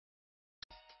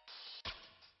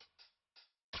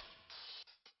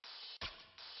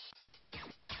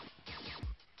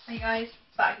Hey guys,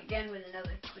 back again with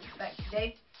another quick effect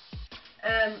today.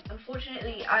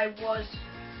 Unfortunately, I was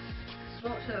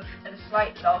sort of at a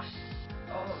slight loss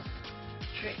of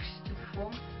tricks to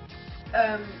perform.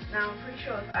 Now I'm pretty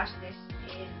sure I've asked this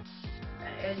in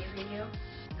an earlier video,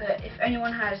 but if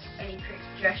anyone has any trick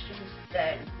suggestions,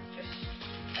 then just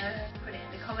put it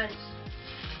in the comments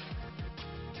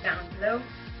down below.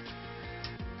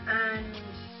 And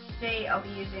today I'll be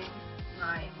using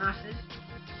my masters.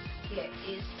 Here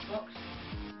is the box.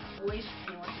 Always,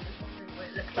 anyone who's wondering what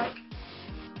it looks like.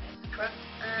 There's the front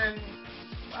and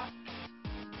back.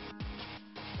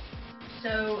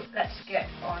 So let's get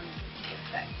on to the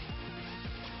effect.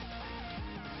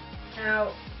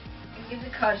 Now, I give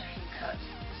the cards a few cuts.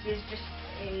 This is just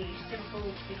a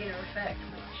simple beginner effect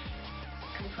which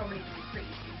can probably be pretty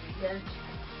easily learned.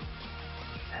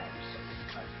 So give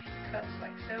the cards a few cuts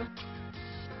like so.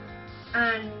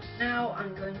 And now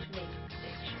I'm going to make a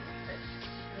prediction. Let's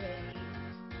say it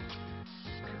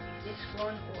could be this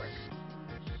one or it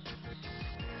could be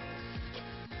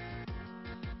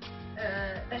this.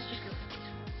 Let's just go for this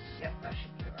one. Yep, that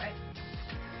should be alright.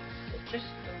 So just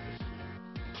over here.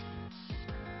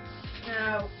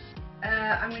 Now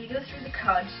I'm going to go through the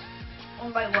cards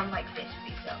one by one like this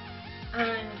for yourself.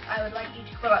 And I would like you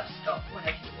to call out stop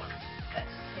whenever you want.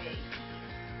 Let's say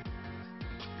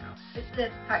flip the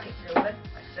packets over,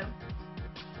 like so.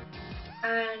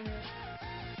 And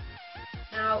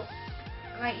now,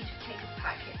 I'd like you to take a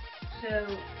packet, so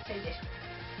say this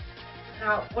one.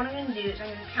 Now, what I'm going to do is I'm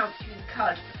going to count through the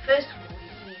cards, but first of all, we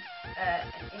need an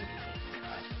indicator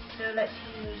card. So let's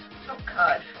use the top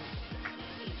card from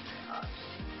the 8 cards.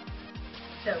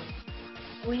 So,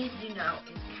 all we need to do now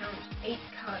is count 8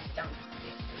 cards down from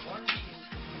this. So 1, 2, 3,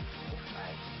 4,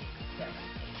 5, 6, 7, 8.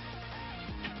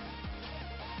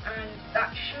 And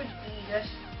that should lead us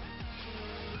to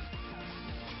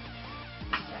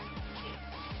the second tier.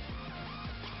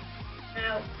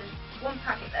 Now, there's one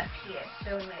packet left here,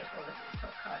 so we may as well look at the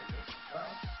top card of this as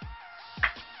well.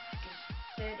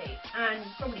 Third 8, and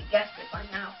you probably guessed it by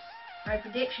now. My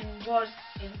prediction was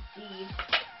indeed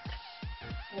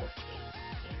fourth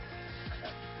 8.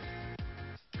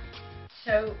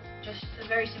 So, just a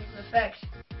very simple effect.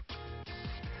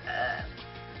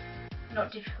 Not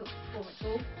difficult to perform at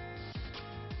all.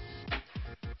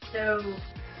 So,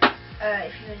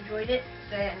 if you enjoyed it,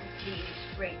 then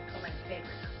please rate, comment, favorite,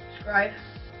 subscribe.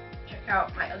 Check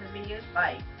out my other videos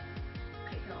by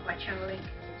clicking on my channel link in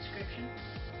the description.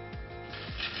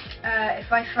 If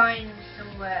I find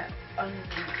somewhere on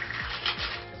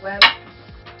the web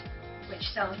which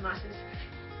sells masters,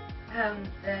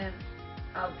 then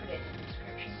I'll put it in the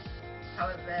description.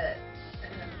 However,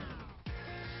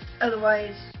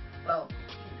 otherwise, well, you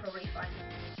can probably find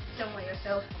it somewhere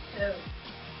yourself. So,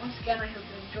 once again, I hope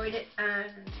you enjoyed it,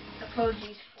 and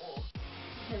apologies for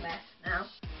the mess now.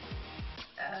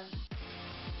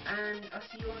 And I'll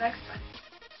see you all next time.